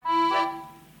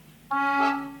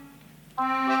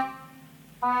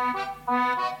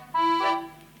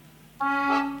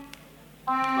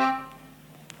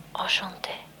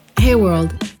Enchanté. Hey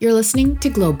world, you're listening to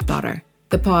Globetrotter,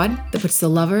 the pod that puts the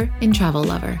lover in travel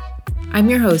lover. I'm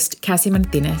your host, Cassie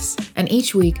Martinez, and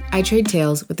each week I trade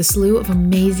tales with a slew of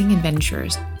amazing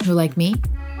adventurers who, like me,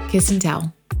 kiss and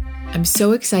tell. I'm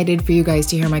so excited for you guys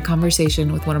to hear my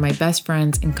conversation with one of my best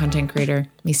friends and content creator,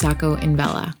 Misako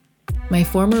Invela. My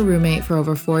former roommate for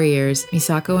over 4 years,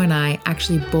 Misako and I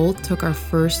actually both took our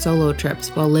first solo trips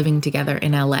while living together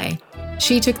in LA.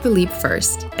 She took the leap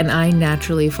first, and I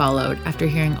naturally followed after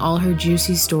hearing all her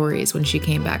juicy stories when she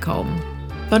came back home.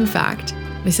 Fun fact,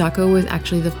 Misako was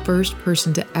actually the first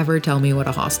person to ever tell me what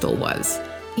a hostel was.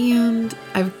 And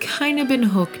I've kind of been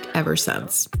hooked ever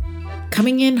since.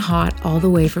 Coming in hot all the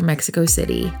way from Mexico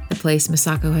City, the place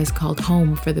Misako has called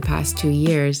home for the past 2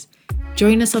 years,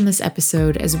 join us on this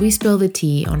episode as we spill the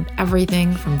tea on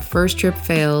everything from first trip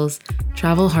fails,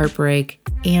 travel heartbreak,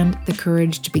 and the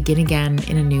courage to begin again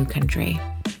in a new country.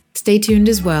 Stay tuned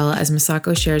as well as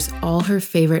Misako shares all her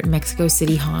favorite Mexico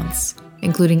City haunts,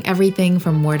 including everything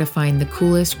from where to find the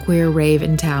coolest queer rave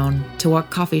in town to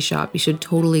what coffee shop you should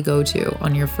totally go to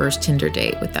on your first Tinder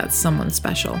date with that someone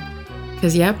special.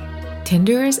 Because yep,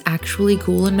 Tinder is actually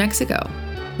cool in Mexico.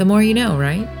 The more you know,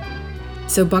 right?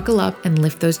 So buckle up and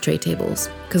lift those tray tables,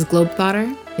 because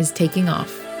Globetrotter is taking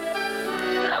off.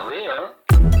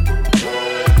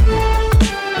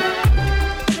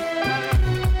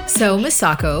 So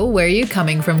Misako, where are you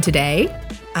coming from today?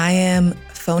 I am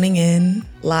phoning in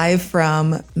live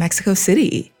from Mexico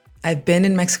City. I've been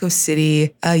in Mexico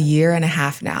City a year and a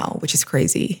half now, which is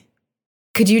crazy.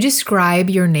 Could you describe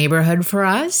your neighborhood for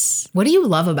us? What do you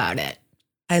love about it?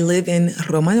 I live in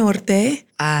Roma Norte.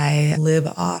 I live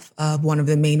off of one of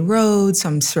the main roads. So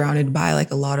I'm surrounded by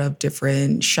like a lot of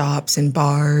different shops and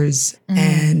bars.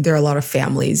 And there are a lot of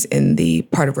families in the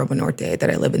part of Roma Norte that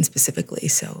I live in specifically.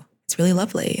 So it's really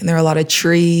lovely. And there are a lot of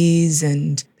trees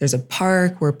and there's a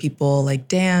park where people like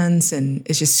dance and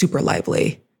it's just super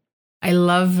lively. I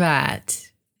love that.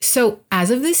 So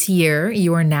as of this year,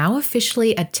 you are now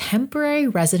officially a temporary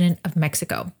resident of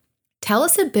Mexico. Tell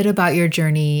us a bit about your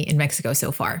journey in Mexico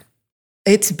so far.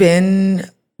 It's been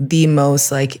the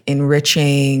most like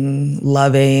enriching,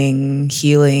 loving,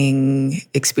 healing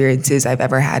experiences I've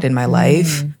ever had in my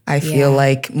life. I feel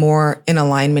like more in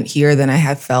alignment here than I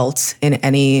have felt in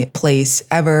any place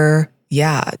ever.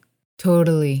 Yeah.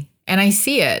 Totally. And I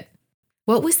see it.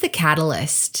 What was the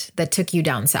catalyst that took you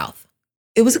down south?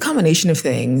 It was a combination of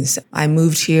things. I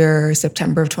moved here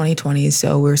September of 2020,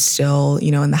 so we're still,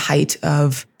 in the height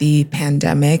of the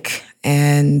pandemic.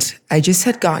 And I just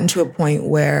had gotten to a point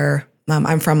where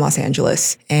I'm from Los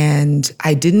Angeles and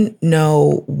I didn't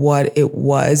know what it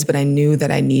was, but I knew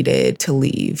that I needed to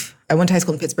leave. I went to high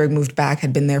school in Pittsburgh, moved back,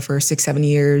 had been there for 6-7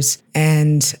 years,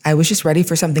 and I was just ready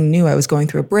for something new. I was going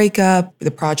through a breakup.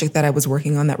 The project that I was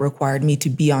working on that required me to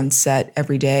be on set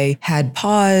every day had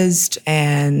paused,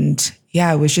 and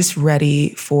I was just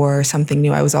ready for something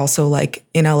new. I was also like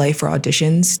in LA for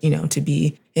auditions, to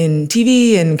be in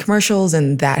TV and commercials,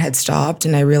 and that had stopped.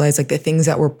 And I realized like the things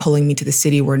that were pulling me to the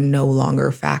city were no longer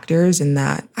factors and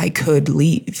that I could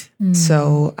leave.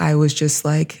 So I was just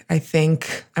like, I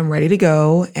think I'm ready to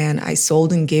go. And I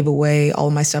sold and gave away all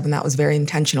of my stuff. And that was very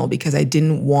intentional because I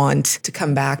didn't want to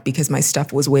come back because my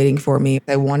stuff was waiting for me.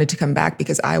 I wanted to come back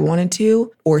because I wanted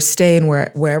to, or stay in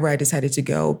wherever I decided to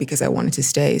go because I wanted to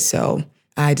stay. So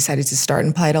I decided to start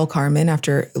in Playa del Carmen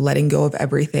after letting go of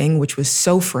everything, which was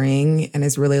so freeing and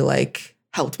has really like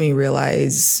helped me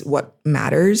realize what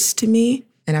matters to me.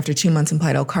 And after 2 months in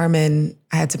Playa del Carmen,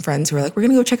 I had some friends who were like, we're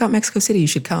going to go check out Mexico City. You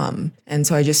should come. And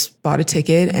so I just bought a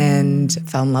ticket and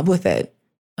fell in love with it.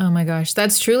 Oh my gosh,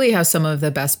 that's truly how some of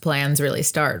the best plans really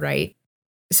start, right?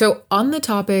 So on the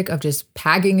topic of just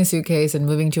packing a suitcase and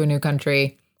moving to a new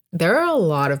country, there are a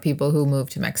lot of people who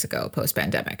move to Mexico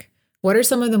post-pandemic. What are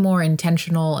some of the more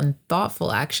intentional and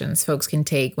thoughtful actions folks can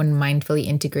take when mindfully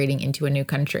integrating into a new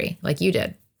country, like you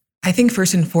did? I think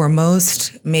first and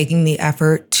foremost, making the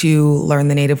effort to learn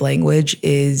the native language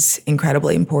is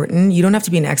incredibly important. You don't have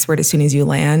to be an expert as soon as you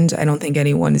land. I don't think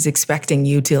anyone is expecting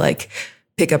you to like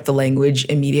pick up the language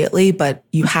immediately, but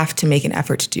you have to make an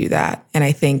effort to do that. And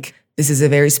I think this is a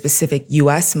very specific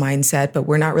US mindset, but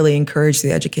we're not really encouraged in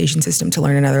the education system to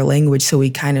learn another language. So we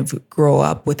kind of grow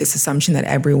up with this assumption that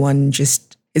everyone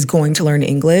just is going to learn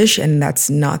English, and that's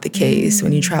not the case.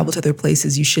 When you travel to other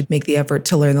places, you should make the effort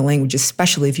to learn the language,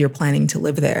 especially if you're planning to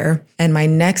live there. And my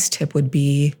next tip would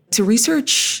be to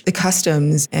research the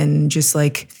customs and just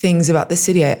like things about the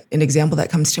city. An example that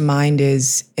comes to mind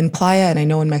is in Playa, and I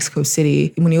know in Mexico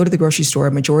City, when you go to the grocery store,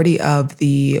 a majority of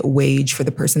the wage for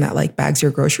the person that like bags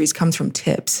your groceries comes from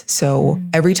tips. So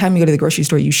every time you go to the grocery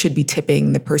store, you should be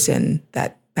tipping the person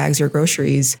that bags your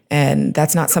groceries. And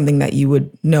that's not something that you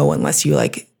would know unless you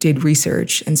like did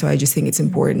research. And so I just think it's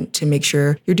important to make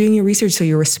sure you're doing your research so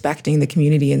you're respecting the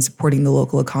community and supporting the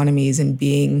local economies and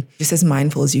being just as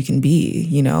mindful as you can be.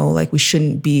 You know, like we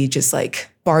shouldn't be just like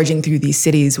barging through these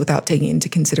cities without taking into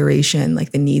consideration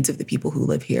like the needs of the people who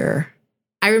live here.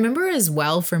 I remember as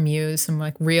well from you some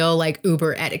like real like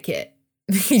Uber etiquette.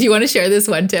 Do you want to share this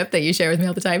one tip that you share with me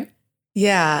all the time?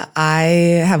 Yeah, I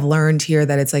have learned here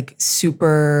that it's like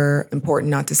super important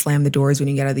not to slam the doors when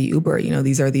you get out of the Uber. You know,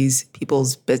 these are these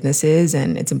people's businesses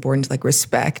and it's important to like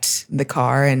respect the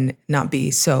car and not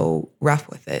be so rough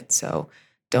with it. So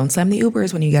don't slam the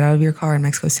Ubers when you get out of your car in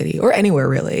Mexico City or anywhere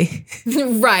really.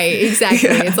 Right, exactly.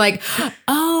 Yeah. It's like,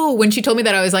 oh, when she told me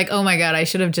that, I was like, oh my God, I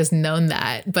should have just known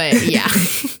that. But yeah.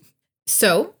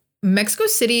 So Mexico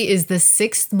City is the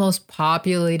 6th most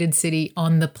populated city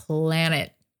on the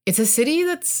planet. It's a city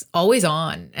that's always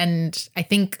on. And I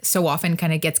think so often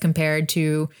kind of gets compared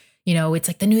to, you know, it's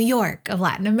like the New York of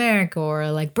Latin America or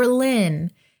like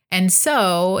Berlin. And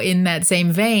so in that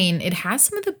same vein, it has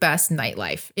some of the best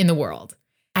nightlife in the world.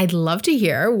 I'd love to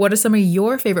hear what are some of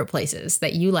your favorite places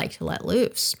that you like to let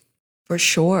loose? For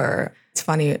sure. It's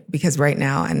funny because right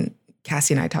now, and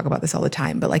Cassie and I talk about this all the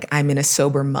time, but like I'm in a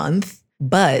sober month,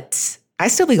 but I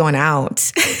still be going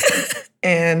out.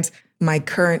 And my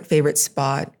current favorite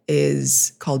spot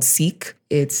is called Seek.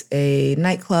 It's a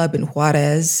nightclub in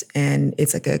Juarez, and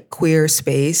it's like a queer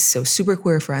space, so super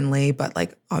queer friendly, but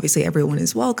like obviously everyone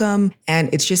is welcome. And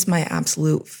it's just my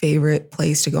absolute favorite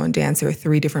place to go and dance. There are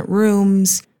 3 different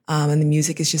rooms. And the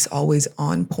music is just always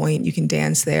on point. You can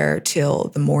dance there till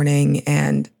the morning.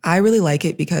 And I really like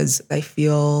it because I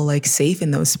feel like safe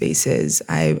in those spaces.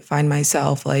 I find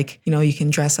myself like, you know, you can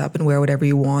dress up and wear whatever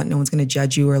you want. No one's going to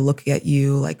judge you or look at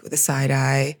you like with a side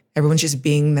eye. Everyone's just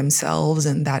being themselves.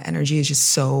 And that energy is just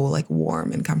so like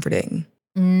warm and comforting.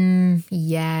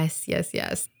 Yes.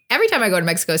 Every time I go to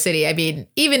Mexico City, I mean,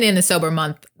 even in a sober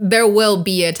month, there will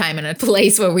be a time and a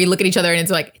place where we look at each other and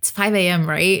it's like, it's 5 a.m.,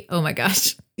 right? Oh my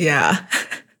gosh. Yeah.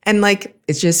 And like,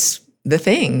 it's just the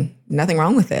thing. Nothing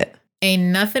wrong with it. Ain't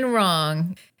nothing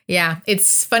wrong. Yeah.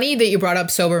 It's funny that you brought up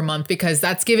sober month because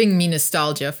that's giving me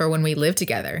nostalgia for when we lived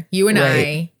together. You and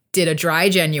I did a dry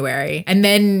January and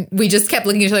then we just kept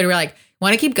looking at each other and we're like,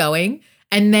 want to keep going?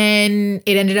 And then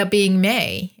it ended up being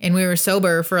May and we were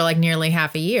sober for like nearly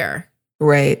half a year.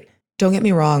 Right. Don't get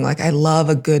me wrong. Like I love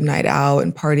a good night out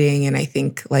and partying. And I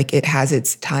think like it has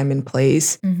its time and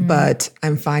place, but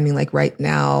I'm finding like right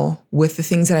now with the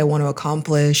things that I want to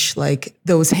accomplish, like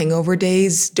those hangover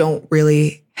days don't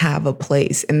really have a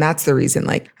place. And that's the reason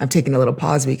like I'm taking a little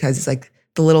pause because it's like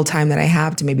the little time that I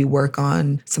have to maybe work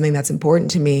on something that's important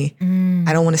to me.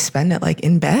 I don't want to spend it like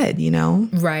in bed, you know?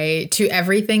 Right. To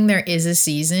everything, there is a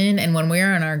season. And when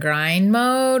we're in our grind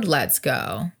mode, let's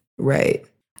go. Right.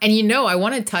 And you know, I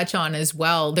want to touch on as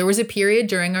well, there was a period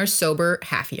during our sober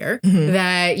half year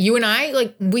that you and I,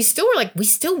 like, we still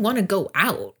want to go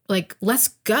out. Like, let's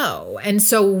go. And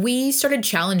so we started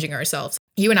challenging ourselves.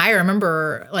 You and I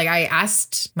remember, like, I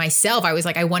asked myself, I was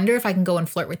like, I wonder if I can go and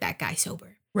flirt with that guy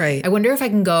sober. Right. I wonder if I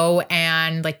can go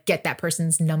and like get that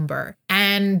person's number.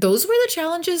 And those were the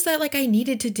challenges that like I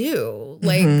needed to do.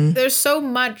 Like there's so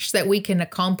much that we can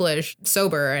accomplish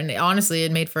sober. And honestly,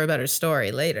 it made for a better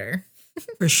story later.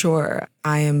 For sure.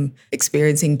 I am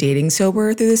experiencing dating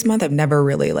sober through this month. I've never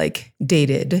really like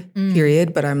dated,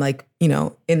 period. But I'm like, you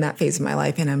know, in that phase of my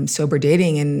life and I'm sober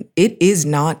dating and it is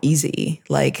not easy.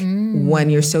 Like when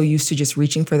you're so used to just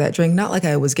reaching for that drink, not like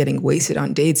I was getting wasted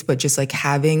on dates, but just like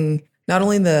having not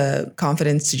only the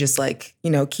confidence to just like,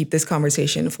 you know, keep this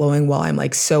conversation flowing while I'm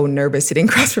like so nervous sitting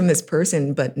across from this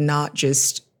person, but not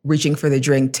just reaching for the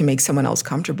drink to make someone else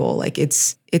comfortable. Like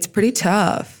it's pretty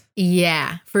tough.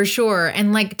 Yeah, for sure.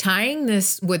 And like tying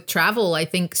this with travel, I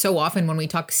think so often when we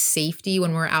talk safety,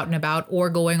 when we're out and about or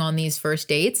going on these first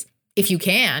dates, if you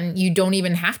can, you don't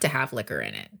even have to have liquor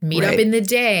in it. Meet up in the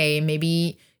day.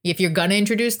 Maybe if you're going to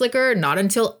introduce liquor, not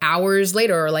until hours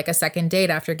later or like a second date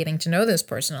after getting to know this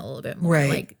person a little bit more. Right.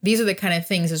 Like these are the kind of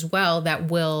things as well that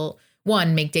will,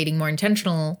 one, make dating more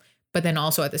intentional, but then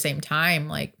also at the same time,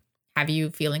 like have you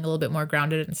feeling a little bit more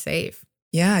grounded and safe.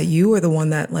 Yeah, you were the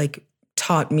one that like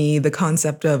taught me the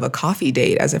concept of a coffee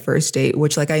date as a first date,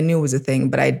 which like I knew was a thing,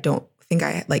 but I don't think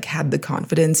I like had the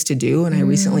confidence to do. And I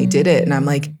recently did it. And I'm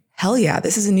like, hell yeah,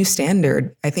 this is a new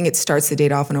standard. I think it starts the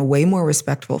date off on a way more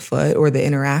respectful foot or the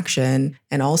interaction.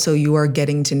 And also you are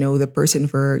getting to know the person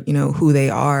for, you know, who they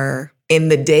are in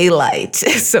the daylight,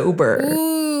 sober.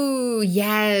 Ooh,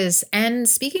 yes. And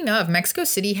speaking of, Mexico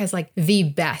City has like the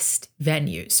best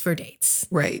venues for dates.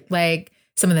 Right. Like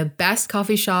some of the best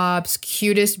coffee shops,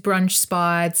 cutest brunch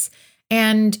spots.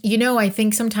 And, I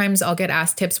think sometimes I'll get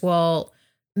asked tips. Well,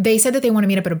 they said that they want to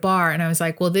meet up at a bar. And I was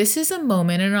like, well, this is a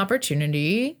moment and an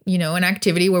opportunity, an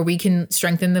activity where we can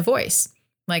strengthen the voice.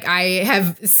 Like I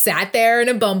have sat there in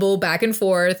a Bumble back and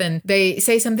forth and they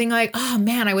say something like, oh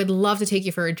man, I would love to take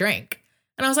you for a drink.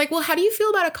 And I was like, well, how do you feel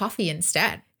about a coffee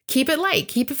instead? Keep it light,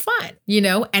 keep it fun,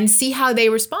 and see how they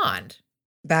respond.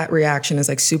 That reaction is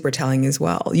like super telling as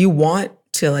well. You want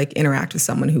to like interact with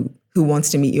someone who wants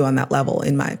to meet you on that level,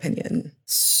 in my opinion.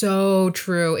 So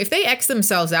true. If they X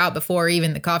themselves out before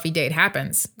even the coffee date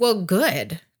happens, well,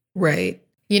 good. Right.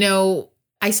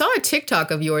 I saw a TikTok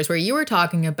of yours where you were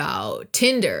talking about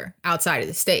Tinder outside of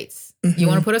the States. Mm-hmm. You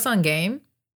want to put us on game?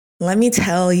 Let me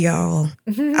tell y'all,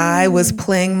 I was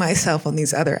playing myself on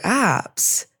these other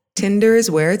apps. Tinder is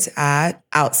where it's at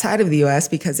outside of the US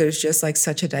because there's just like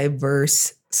such a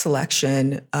diverse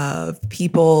selection of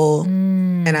people.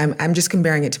 And I'm just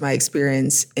comparing it to my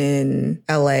experience in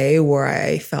LA where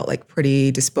I felt like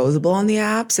pretty disposable on the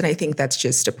apps. And I think that's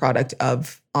just a product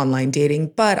of online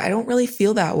dating. But I don't really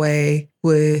feel that way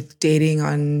with dating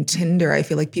on Tinder. I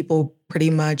feel like people pretty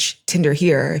much, Tinder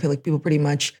here, I feel like people pretty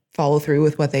much follow through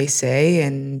with what they say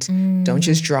and don't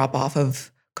just drop off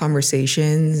of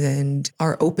conversations and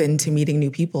are open to meeting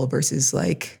new people versus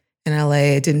like in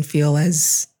LA, it didn't feel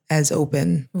as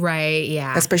open. Right,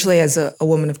 yeah. Especially as a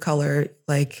woman of color,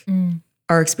 like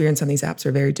our experience on these apps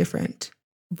are very different.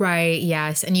 Right,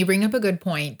 yes. And you bring up a good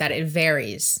point that it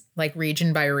varies like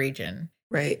region by region.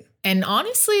 Right. And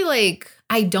honestly, like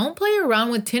I don't play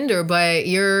around with Tinder, but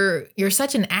you're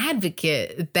such an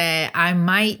advocate that I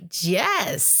might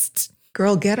just...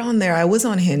 Girl, get on there. I was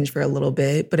on Hinge for a little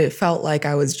bit, but it felt like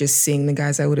I was just seeing the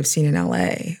guys I would have seen in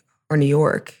LA or New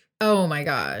York. Oh my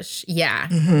gosh. Yeah.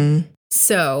 Mm-hmm.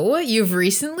 So you've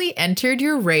recently entered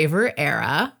your raver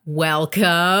era.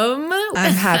 Welcome.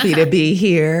 I'm happy to be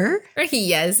here.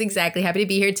 Yes, exactly. Happy to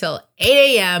be here till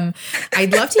 8 a.m.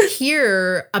 I'd love to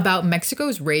hear about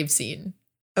Mexico's rave scene.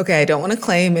 Okay, I don't want to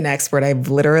claim an expert. I've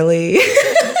literally...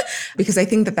 because I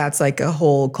think that that's like a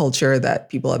whole culture that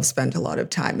people have spent a lot of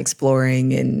time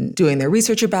exploring and doing their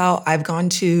research about. I've gone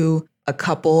to a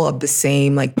couple of the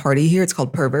same like party here. It's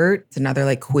called Pervert. It's another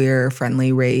like queer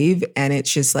friendly rave. And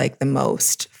it's just like the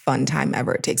most fun time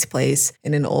ever. It takes place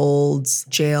in an old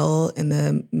jail in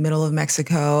the middle of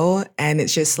Mexico. And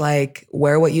it's just like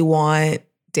wear what you want,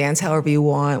 dance however you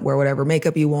want, wear whatever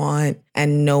makeup you want.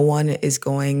 And no one is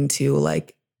going to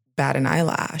like bat an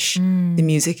eyelash. The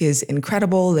music is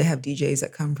incredible. They have DJs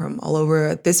that come from all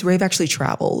over. This rave actually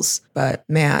travels. But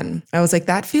man, I was like,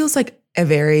 that feels like a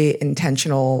very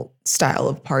intentional style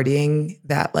of partying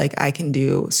that like I can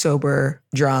do sober,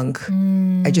 drunk.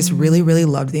 I just really, really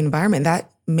loved the environment. That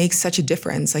makes such a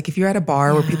difference. Like if you're at a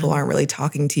bar where people aren't really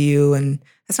talking to you and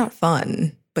that's not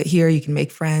fun. But here you can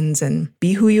make friends and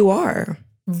be who you are.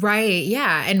 Right.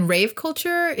 Yeah. And rave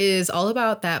culture is all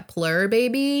about that plur,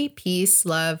 baby, peace,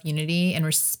 love, unity, and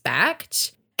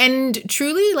respect. And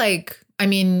truly, like, I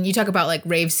mean, you talk about like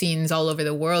rave scenes all over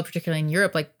the world, particularly in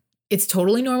Europe, like it's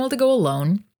totally normal to go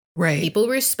alone. Right. People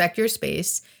respect your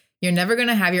space. You're never going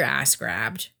to have your ass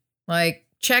grabbed. Like,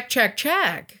 check, check,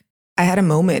 check. I had a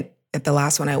moment at the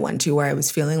last one I went to where I was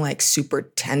feeling like super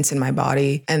tense in my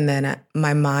body. And then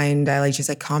my mind, I like just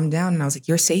like calmed down and I was like,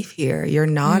 you're safe here. You're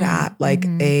not at like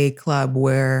a club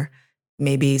where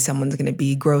maybe someone's going to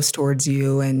be gross towards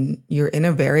you. And you're in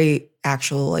a very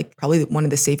actual, like probably one of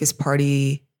the safest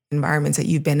party environments that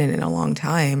you've been in a long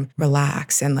time.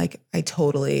 Relax. And like, I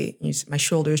totally, my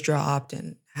shoulders dropped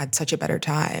and had such a better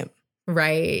time.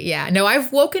 Right. Yeah. No,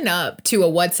 I've woken up to a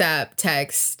WhatsApp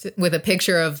text with a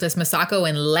picture of this Masako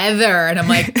in leather. And I'm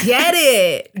like, get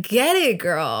it,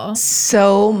 girl.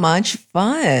 So much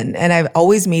fun. And I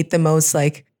always meet the most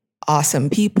like awesome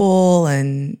people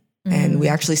and we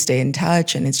actually stay in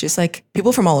touch. And it's just like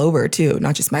people from all over too,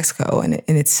 not just Mexico. And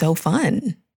it's so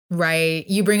fun. Right.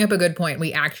 You bring up a good point.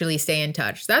 We actually stay in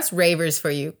touch. That's ravers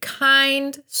for you.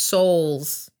 Kind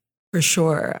souls. For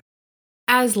sure.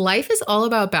 As life is all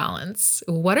about balance,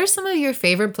 what are some of your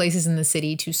favorite places in the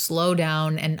city to slow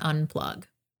down and unplug?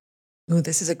 Oh,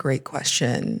 this is a great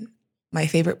question. My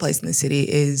favorite place in the city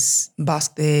is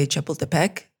Bosque de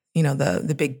Chapultepec,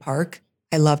 the big park.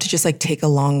 I love to just like take a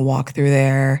long walk through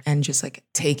there and just like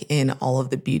take in all of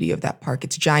the beauty of that park.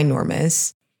 It's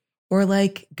ginormous. Or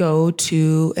like go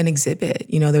to an exhibit.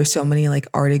 There's so many like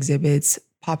art exhibits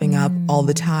popping up all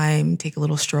the time, take a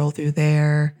little stroll through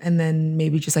there, and then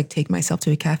maybe just like take myself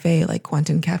to a cafe like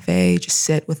Quentin Cafe, just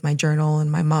sit with my journal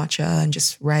and my matcha and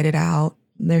just write it out.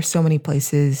 There's so many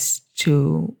places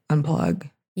to unplug.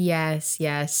 Yes,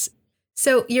 yes.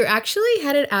 So you're actually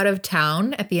headed out of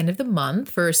town at the end of the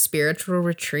month for a spiritual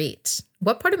retreat.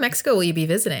 What part of Mexico will you be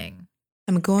visiting?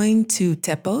 I'm going to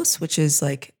Tepos, which is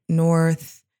like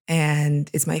north, and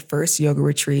it's my first yoga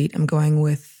retreat. I'm going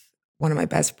with one of my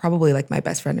best, probably like my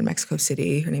best friend in Mexico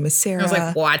City. Her name is Sarah. I was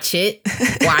like, watch it.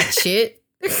 Watch it.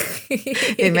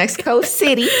 In Mexico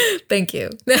City. Thank you.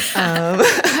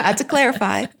 I had to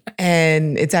clarify.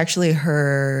 And it's actually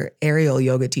her aerial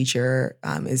yoga teacher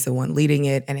is the one leading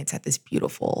it. And it's at this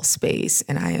beautiful space.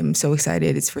 And I am so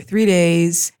excited. It's for 3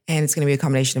 days. And it's going to be a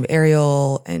combination of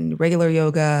aerial and regular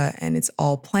yoga. And it's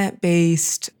all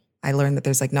plant-based. I learned that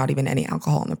there's like not even any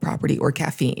alcohol on the property or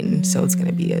caffeine. So it's going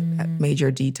to be a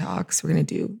major detox. We're going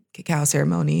to do cacao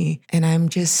ceremony. And I'm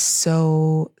just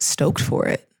so stoked for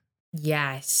it.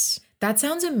 Yes. That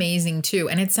sounds amazing too.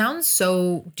 And it sounds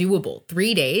so doable.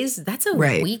 3 days, that's a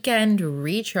weekend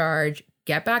recharge,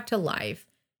 get back to life,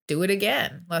 do it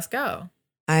again. Let's go.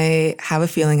 I have a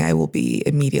feeling I will be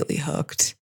immediately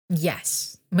hooked.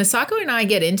 Yes. Misako and I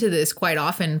get into this quite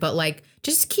often, but like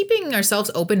just keeping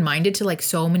ourselves open-minded to like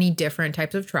so many different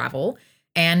types of travel.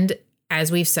 And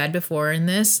as we've said before in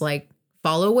this, like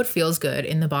follow what feels good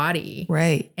in the body.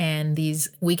 Right. And these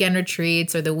weekend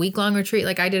retreats or the week-long retreat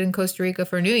like I did in Costa Rica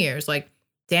for New Year's, like,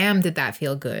 damn, did that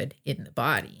feel good in the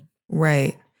body.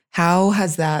 Right. How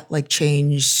has that like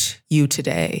changed you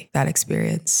today, that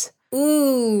experience?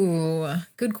 Ooh,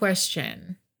 good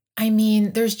question. I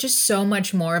mean, there's just so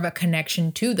much more of a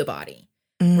connection to the body,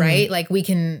 right? Like we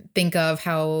can think of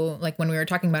how, like when we were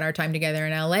talking about our time together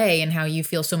in LA and how you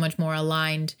feel so much more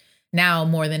aligned now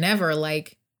more than ever,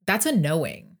 like that's a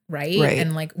knowing, right?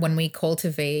 And like when we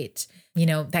cultivate, you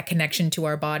know, that connection to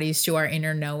our bodies, to our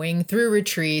inner knowing through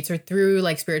retreats or through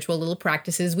like spiritual little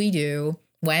practices we do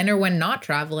when or when not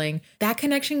traveling, that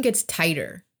connection gets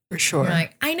tighter. For sure. You're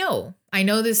like, I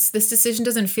know this decision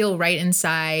doesn't feel right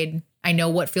inside. I know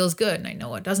what feels good and I know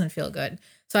what doesn't feel good.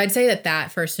 So I'd say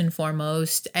that first and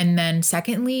foremost. And then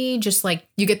secondly, just like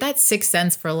you get that sixth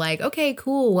sense for like, okay,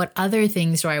 cool. What other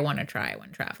things do I want to try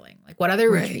when traveling? Like what other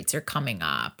retreats are coming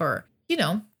up or, you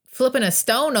know, flipping a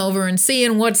stone over and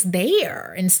seeing what's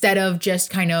there instead of just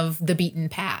kind of the beaten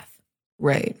path.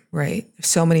 Right. There's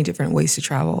so many different ways to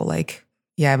travel. Like,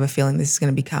 yeah, I have a feeling this is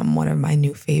going to become one of my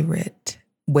new favorite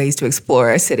ways to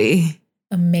explore a city.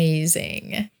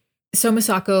 Amazing. So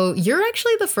Misako, you're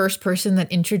actually the first person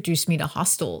that introduced me to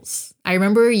hostels. I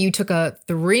remember you took a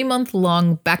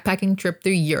 3-month-long backpacking trip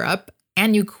through Europe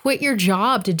and you quit your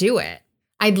job to do it.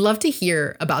 I'd love to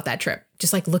hear about that trip,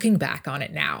 just like looking back on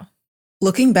it now.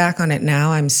 Looking back on it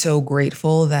now, I'm so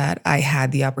grateful that I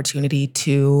had the opportunity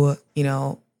to, you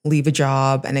know, leave a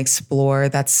job and explore.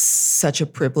 That's such a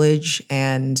privilege.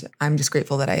 And I'm just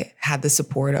grateful that I had the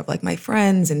support of like my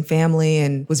friends and family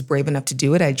and was brave enough to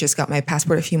do it. I just got my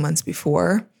passport a few months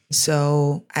before.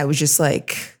 So I was just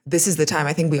like, this is the time.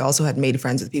 I think we also had made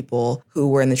friends with people who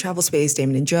were in the travel space,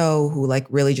 Damon and Joe, who like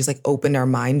really just like opened our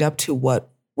mind up to what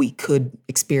we could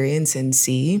experience and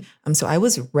see. So I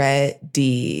was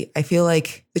ready. I feel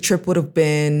like the trip would have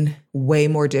been way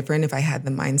more different if I had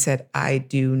the mindset I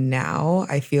do now.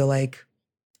 I feel like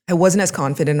I wasn't as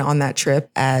confident on that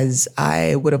trip as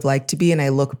I would have liked to be. And I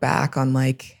look back on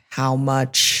like how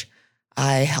much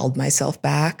I held myself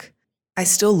back. I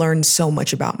still learned so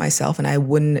much about myself and I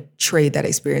wouldn't trade that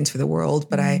experience for the world.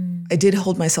 But I did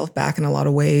hold myself back in a lot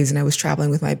of ways. And I was traveling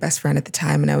with my best friend at the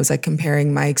time and I was like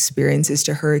comparing my experiences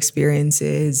to her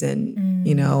experiences. And,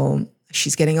 you know,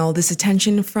 she's getting all this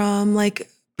attention from like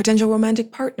potential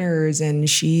romantic partners and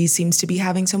she seems to be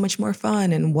having so much more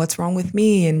fun and what's wrong with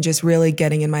me and just really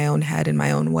getting in my own head in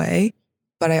my own way.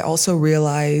 But I also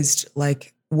realized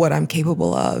like what I'm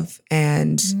capable of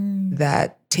and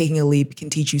that taking a leap can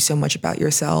teach you so much about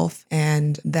yourself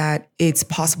and that it's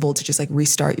possible to just like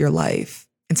restart your life.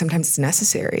 And sometimes it's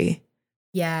necessary.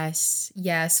 Yes.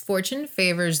 Fortune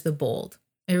favors the bold.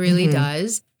 It really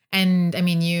does. And I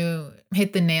mean, you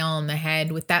hit the nail on the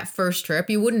head with that first trip.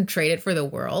 You wouldn't trade it for the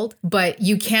world, but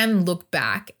you can look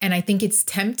back. And I think it's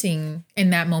tempting in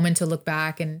that moment to look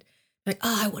back and like,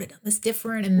 oh, I would have done this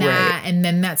different and that. Right. And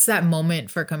then that's that moment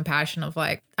for compassion of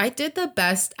like, I did the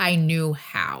best I knew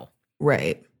how.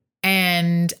 Right.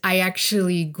 And I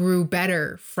actually grew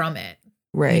better from it.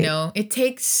 Right. You know, it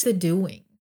takes the doing.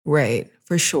 Right.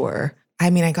 For sure. I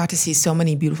mean, I got to see so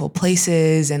many beautiful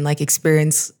places and like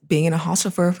experience being in a hostel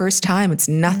for a first time. It's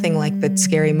nothing like the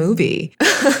Scary Movie.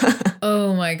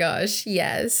 Oh my gosh,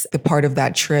 yes. The part of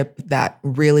that trip that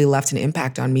really left an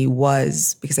impact on me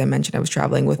was because I mentioned I was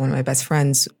traveling with one of my best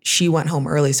friends. She went home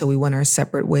early, so we went our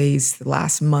separate ways the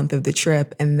last month of the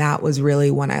trip. And that was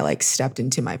really when I like stepped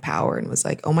into my power and was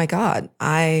like, oh my God,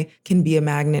 I can be a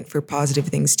magnet for positive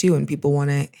things too. And people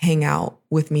want to hang out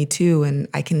with me too. And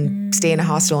I can stay in a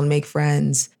hostel and make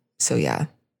friends. So yeah.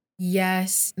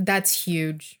 Yes, that's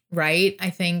huge, right? I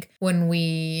think when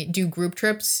we do group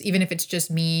trips, even if it's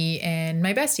just me and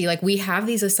my bestie, like we have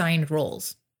these assigned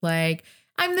roles. Like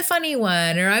I'm the funny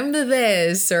one or I'm the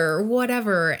this or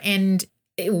whatever. And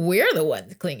we're the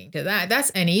ones clinging to that.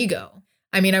 That's an ego.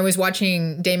 I mean, I was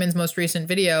watching Damon's most recent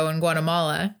video in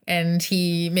Guatemala, and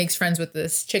he makes friends with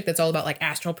this chick that's all about like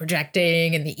astral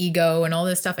projecting and the ego and all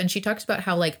this stuff. And she talks about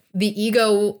how like the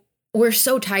ego, we're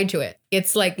so tied to it.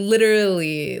 It's like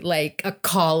literally like a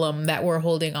column that we're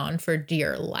holding on for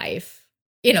dear life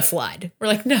in a flood. We're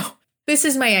like, no, this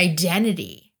is my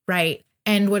identity, right?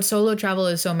 And what solo travel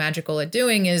is so magical at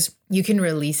doing is you can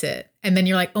release it. And then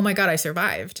you're like, oh my God, I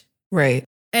survived. Right.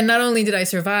 And not only did I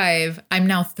survive, I'm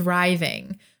now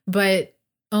thriving. But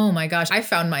oh my gosh, I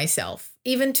found myself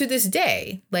even to this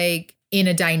day, like in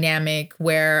a dynamic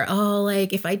where, oh,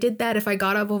 like if I did that, if I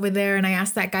got up over there and I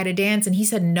asked that guy to dance and he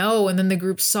said no, and then the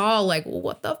group saw like, well,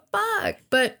 what the fuck?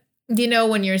 But you know,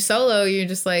 when you're solo, you're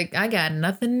just like, I got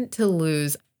nothing to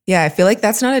lose. Yeah, I feel like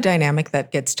that's not a dynamic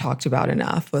that gets talked about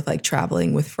enough with like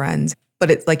traveling with friends.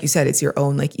 But it's like you said, it's your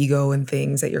own like ego and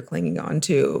things that you're clinging on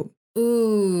to.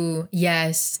 Ooh,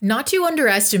 yes. Not to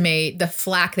underestimate the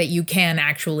flack that you can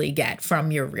actually get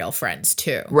from your real friends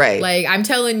too. Right. Like I'm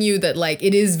telling you that like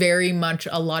it is very much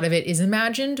a lot of it is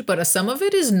imagined, but some of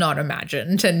it is not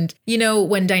imagined. And you know,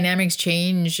 when dynamics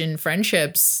change in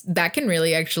friendships, that can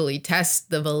really actually test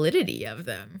the validity of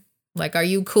them. Like, are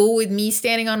you cool with me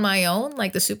standing on my own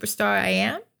like the superstar I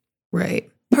am? Right.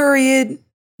 Period.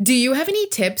 Do you have any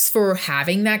tips for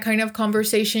having that kind of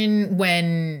conversation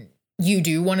when you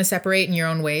do want to separate in your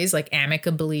own ways, like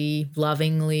amicably,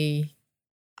 lovingly?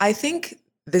 I think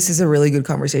this is a really good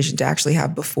conversation to actually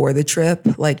have before the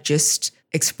trip, like just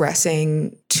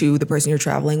expressing to the person you're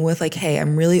traveling with, like, hey,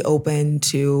 I'm really open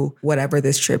to whatever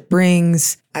this trip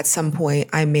brings. At some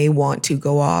point, I may want to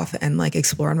go off and like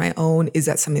explore on my own. Is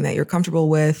that something that you're comfortable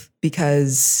with?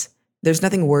 Because there's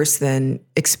nothing worse than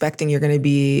expecting you're going to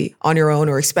be on your own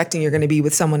or expecting you're going to be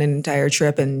with someone an entire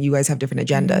trip and you guys have different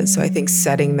agendas. So I think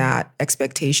setting that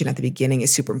expectation at the beginning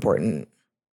is super important.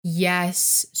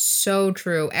 Yes, so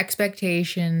true.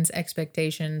 Expectations,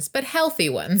 but healthy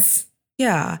ones.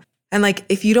 Yeah. And like,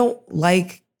 if you don't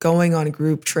like going on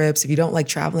group trips, if you don't like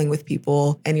traveling with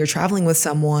people and you're traveling with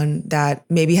someone that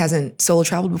maybe hasn't solo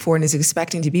traveled before and is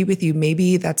expecting to be with you,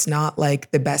 maybe that's not like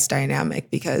the best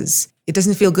dynamic because it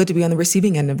doesn't feel good to be on the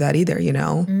receiving end of that either, you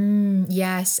know?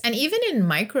 Yes. And even in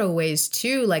micro ways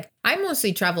too, like I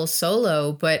mostly travel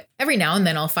solo, but every now and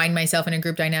then I'll find myself in a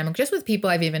group dynamic just with people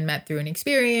I've even met through an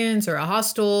experience or a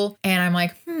hostel. And I'm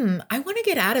like, I want to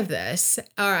get out of this.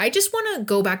 Or I just want to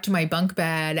go back to my bunk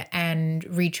bed and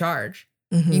recharge.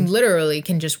 Mm-hmm. You literally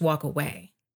can just walk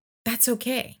away. That's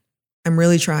okay. I'm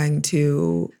really trying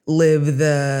to live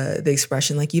the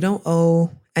expression like you don't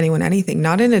owe anyone anything,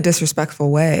 not in a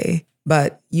disrespectful way,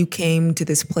 but you came to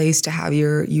this place to have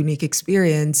your unique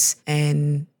experience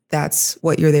and that's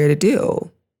what you're there to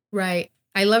do. Right.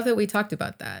 I love that we talked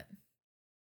about that.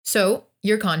 So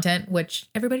your content, which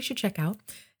everybody should check out,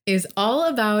 is all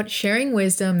about sharing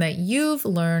wisdom that you've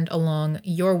learned along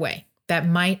your way that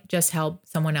might just help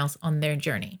someone else on their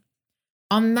journey.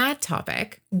 On that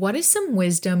topic, what is some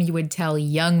wisdom you would tell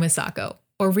young Misako,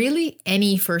 or really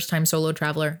any first-time solo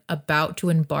traveler about to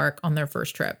embark on their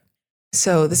first trip?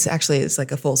 So this actually is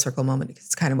like a full circle moment because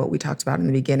it's kind of what we talked about in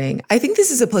the beginning. I think this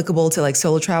is applicable to like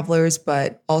solo travelers,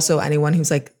 but also anyone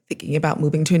who's like thinking about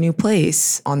moving to a new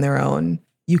place on their own.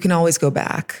 You can always go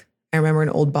back. I remember an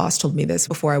old boss told me this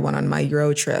before I went on my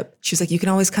Euro trip. She was like, you can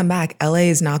always come back. LA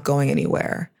is not going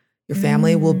anywhere. Your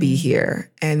family will be here.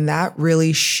 And that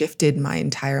really shifted my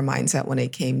entire mindset when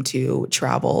it came to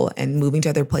travel and moving to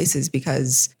other places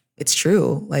because it's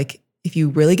true. Like if you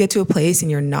really get to a place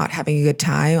and you're not having a good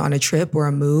time on a trip or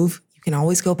a move, you can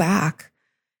always go back.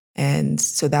 And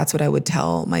so that's what I would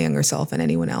tell my younger self and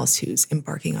anyone else who's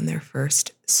embarking on their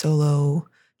first solo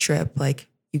trip. Like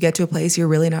you get to a place you're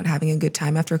really not having a good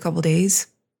time after a couple of days,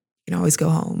 you can always go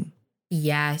home.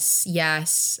 Yes.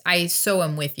 I so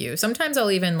am with you. Sometimes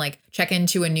I'll even like check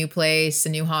into a new place, a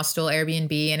new hostel,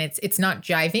 Airbnb, and it's not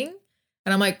jiving.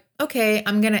 And I'm like, okay,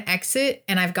 I'm going to exit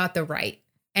and I've got the right.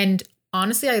 And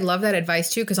honestly, I love that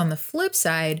advice too, because on the flip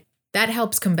side, that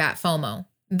helps combat FOMO.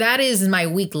 That is my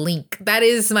weak link. That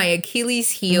is my Achilles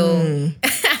heel.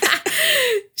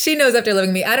 She knows after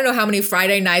living with me, I don't know how many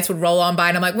Friday nights would roll on by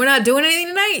and I'm like, we're not doing anything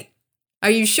tonight. Are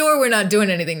you sure we're not doing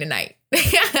anything tonight?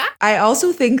 I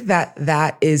also think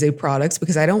that is a product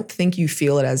because I don't think you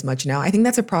feel it as much now. I think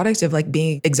that's a product of like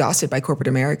being exhausted by corporate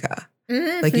America.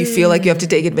 Like you feel like you have to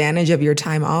take advantage of your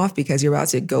time off because you're about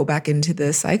to go back into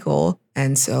the cycle.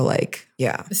 And so like,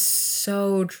 yeah.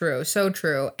 So true. So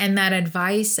true. And that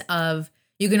advice of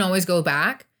you can always go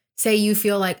back. Say you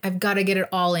feel like I've got to get it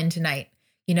all in tonight.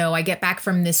 You know, I get back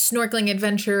from this snorkeling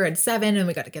adventure at 7 and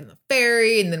we got to get on the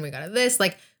ferry and then we got to this.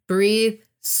 Like breathe,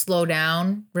 slow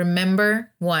down.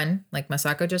 Remember, one, like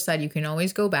Masako just said, you can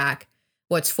always go back.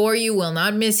 What's for you will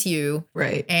not miss you.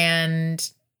 Right. And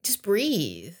just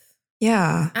breathe.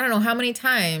 Yeah. I don't know how many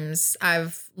times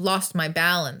I've lost my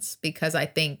balance because I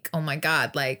think, oh my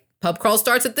God, like pub crawl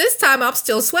starts at this time. I'm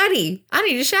still sweaty. I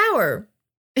need a shower.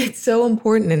 It's so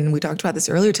important. And we talked about this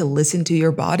earlier to listen to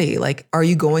your body. Like, are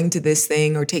you going to this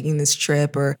thing or taking this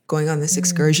trip or going on this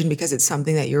excursion because it's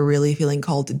something that you're really feeling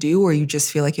called to do, or you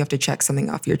just feel like you have to check something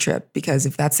off your trip? Because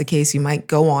if that's the case, you might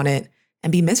go on it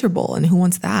and be miserable. And who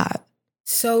wants that?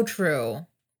 So true.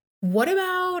 What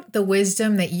about the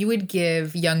wisdom that you would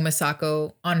give young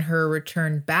Masako on her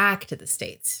return back to the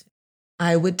States?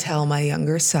 I would tell my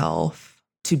younger self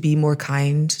to be more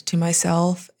kind to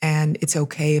myself. And it's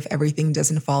okay if everything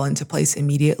doesn't fall into place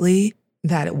immediately,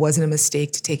 that it wasn't a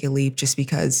mistake to take a leap just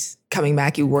because coming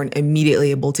back, you weren't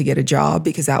immediately able to get a job,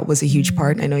 because that was a huge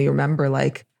part. And I know you remember,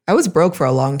 like, I was broke for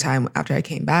a long time after I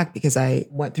came back because I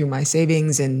went through my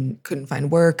savings and couldn't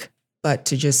find work. But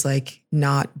to just like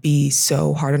not be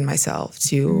so hard on myself,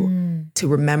 to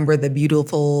remember the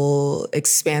beautiful,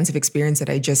 expansive experience that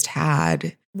I just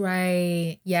had.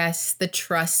 Right. Yes. The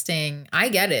trusting. I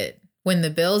get it. When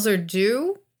the bills are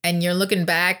due and you're looking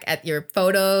back at your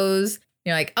photos,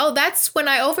 you're like, oh, that's when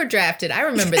I overdrafted. I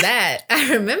remember that.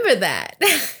 I remember that.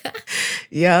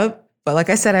 Yep. But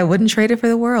like I said, I wouldn't trade it for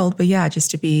the world. But yeah,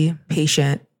 just to be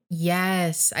patient.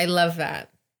 Yes. I love that.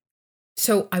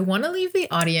 So I want to leave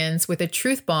the audience with a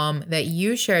truth bomb that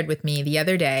you shared with me the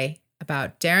other day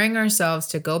about daring ourselves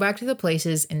to go back to the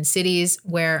places and cities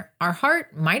where our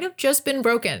heart might have just been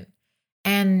broken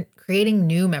and creating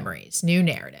new memories, new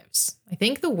narratives. I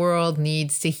think the world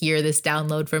needs to hear this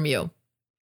download from you.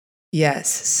 Yes.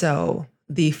 So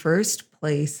the first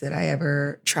place that I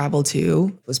ever traveled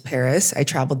to was Paris. I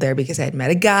traveled there because I had met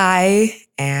a guy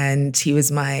and he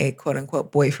was my quote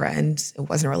unquote boyfriend. It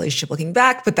wasn't a relationship looking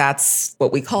back, but that's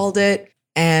what we called it.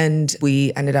 And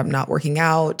we ended up not working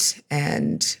out.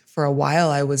 And for a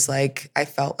while, I was like, I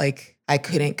felt like I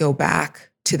couldn't go back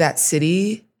to that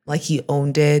city. Like he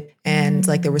owned it. And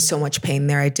like there was so much pain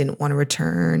there. I didn't want to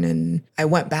return. And I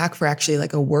went back for actually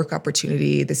like a work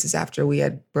opportunity. This is after we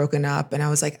had broken up. And I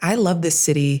was like, I love this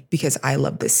city because I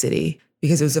love this city.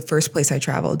 Because it was the first place I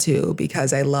traveled to,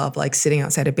 because I love like sitting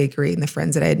outside a bakery and the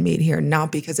friends that I had made here,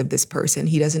 not because of this person.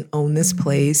 He doesn't own this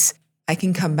place. I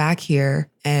can come back here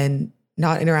and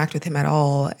not interact with him at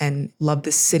all and love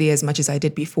this city as much as I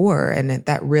did before. And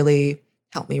that really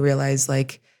helped me realize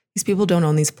like these people don't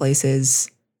own these places.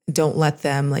 Don't let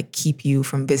them like keep you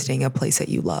from visiting a place that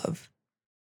you love.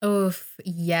 Oof,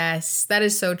 yes, that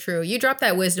is so true. You dropped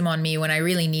that wisdom on me when I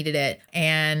really needed it.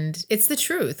 And it's the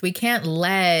truth. We can't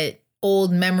let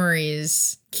old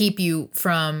memories keep you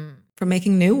from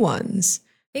making new ones.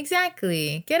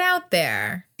 Exactly. Get out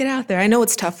there. Get out there. I know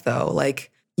it's tough though.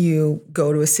 Like you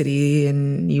go to a city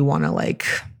and you want to like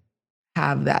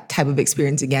have that type of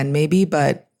experience again, maybe,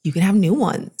 but you can have new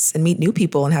ones and meet new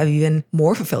people and have even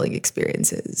more fulfilling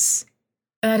experiences.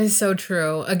 That is so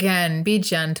true. Again, be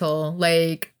gentle.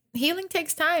 Like healing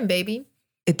takes time, baby.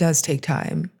 It does take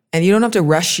time. And you don't have to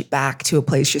rush back to a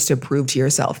place just to prove to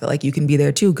yourself that like you can be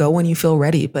there too. Go when you feel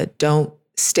ready, but don't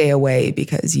stay away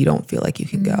because you don't feel like you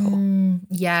can go.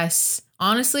 Yes.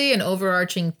 Honestly, an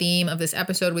overarching theme of this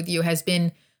episode with you has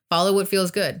been follow what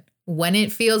feels good. When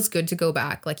it feels good to go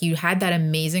back, like you had that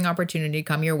amazing opportunity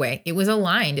come your way. It was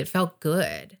aligned. It felt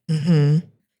good. Because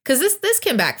this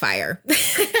can backfire.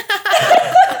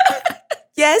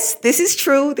 Yes, this is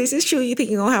true. This is true. You think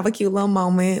you're going to have a cute little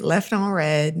moment left on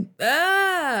red.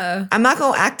 I'm not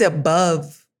going to act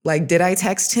above. Like, did I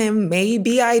text him?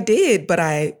 Maybe I did. But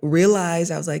I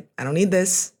realized I was like, I don't need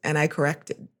this. And I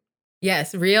corrected.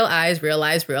 Yes, real eyes, real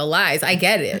lies, real lies. I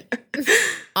get it.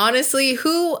 Honestly,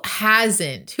 who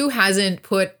hasn't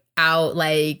put out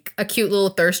like a cute little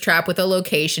thirst trap with a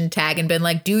location tag and been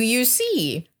like, do you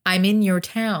see? I'm in your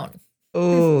town.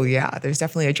 Oh, yeah. There's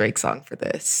definitely a Drake song for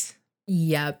this.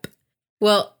 Yep.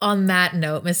 Well, on that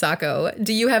note, Masako,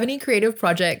 do you have any creative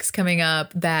projects coming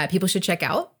up that people should check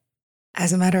out?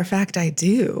 As a matter of fact, I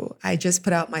do. I just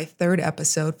put out my fourth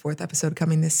episode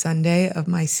coming this Sunday of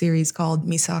my series called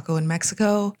Misako in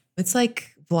Mexico. It's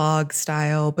like vlog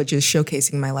style, but just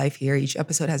showcasing my life here. Each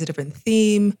episode has a different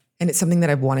theme, and it's something that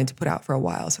I've wanted to put out for a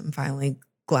while. So I'm finally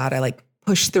glad I like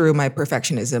pushed through my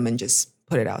perfectionism and just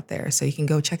put it out there. So you can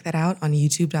go check that out on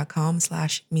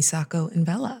youtube.com/Misako and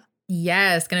Bella.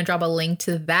 Yes, going to drop a link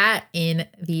to that in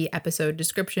the episode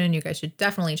description. You guys should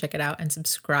definitely check it out and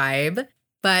subscribe.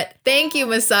 But thank you,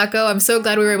 Misako. I'm so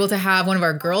glad we were able to have one of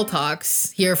our girl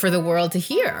talks here for the world to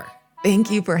hear.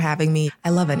 Thank you for having me. I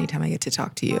love anytime I get to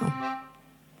talk to you.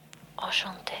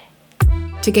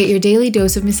 To get your daily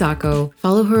dose of Misako,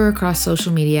 follow her across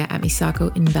social media at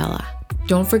Misako in Bella.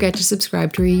 Don't forget to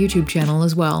subscribe to her YouTube channel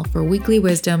as well for weekly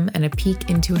wisdom and a peek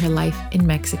into her life in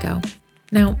Mexico.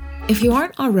 Now, if you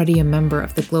aren't already a member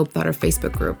of the Globetrotter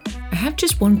Facebook group, I have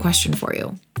just one question for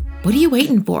you. What are you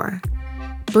waiting for?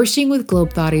 Bursting with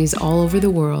Globetrotties all over the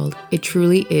world, it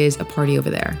truly is a party over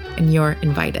there, and you're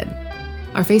invited.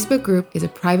 Our Facebook group is a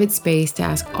private space to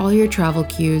ask all your travel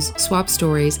cues, swap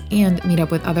stories, and meet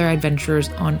up with other adventurers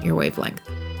on your wavelength.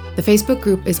 The Facebook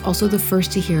group is also the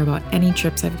first to hear about any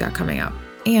trips I've got coming up,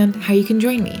 and how you can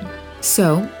join me.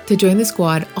 So, to join the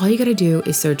squad, all you gotta do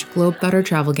is search Globetrotter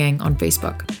Travel Gang on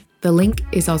Facebook. The link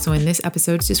is also in this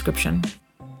episode's description.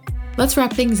 Let's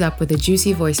wrap things up with a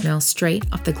juicy voicemail straight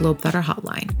off the Globetrotter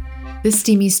hotline. This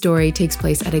steamy story takes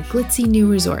place at a glitzy new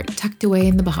resort tucked away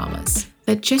in the Bahamas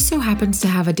that just so happens to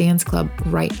have a dance club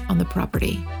right on the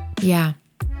property. Yeah,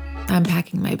 I'm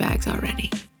packing my bags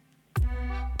already.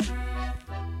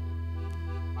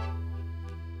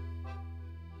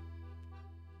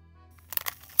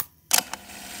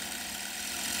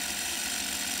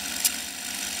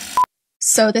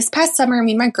 So this past summer,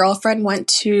 me and my girlfriend went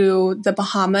to the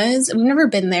Bahamas. We've never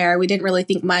been there. We didn't really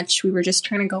think much. We were just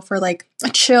trying to go for like a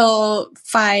chill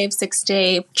 5-6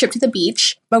 day trip to the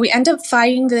beach. But we end up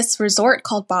finding this resort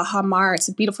called Baha Mar. It's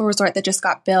a beautiful resort that just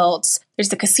got built.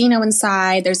 There's a casino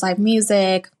inside. There's live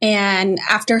music. And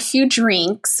after a few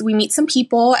drinks, we meet some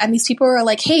people. And these people were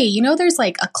like, hey, you know, there's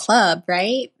like a club,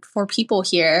 right? For people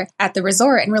here at the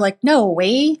resort. And we're like, no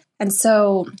way. And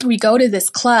so we go to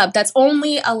this club that's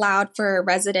only allowed for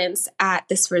residents at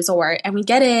this resort. And we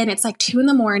get in, it's like 2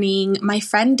 a.m. My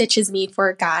friend ditches me for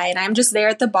a guy, and I'm just there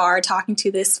at the bar talking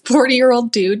to this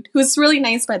 40-year-old dude who's really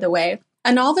nice, by the way.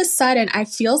 And all of a sudden, I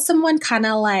feel someone kind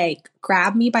of like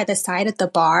grab me by the side at the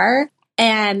bar.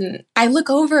 And I look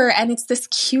over and it's this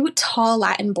cute, tall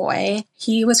Latin boy.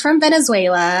 He was from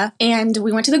Venezuela and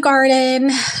we went to the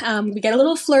garden. We get a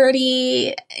little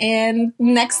flirty. And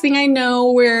next thing I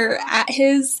know, we're at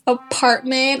his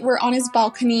apartment. We're on his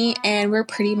balcony and we're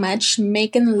pretty much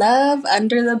making love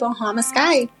under the Bahama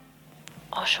sky.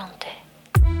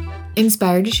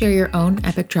 Inspired to share your own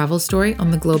epic travel story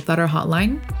on the Globetrotter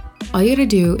hotline? All you gotta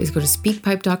do is go to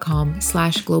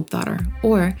speakpipe.com/Globetrotter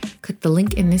or click the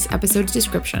link in this episode's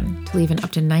description to leave an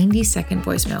up to 90-second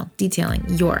voicemail detailing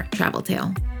your travel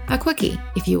tale. A quickie,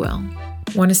 if you will.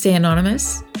 Want to stay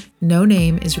anonymous? No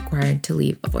name is required to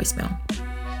leave a voicemail.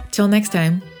 Till next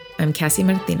time, I'm Cassie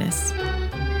Martinez.